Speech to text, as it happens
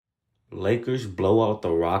Lakers blow out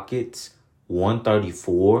the Rockets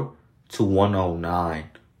 134-109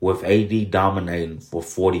 with AD dominating for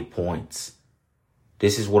 40 points.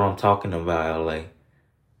 This is what I'm talking about, LA.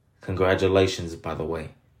 Congratulations, by the way.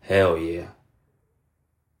 Hell yeah.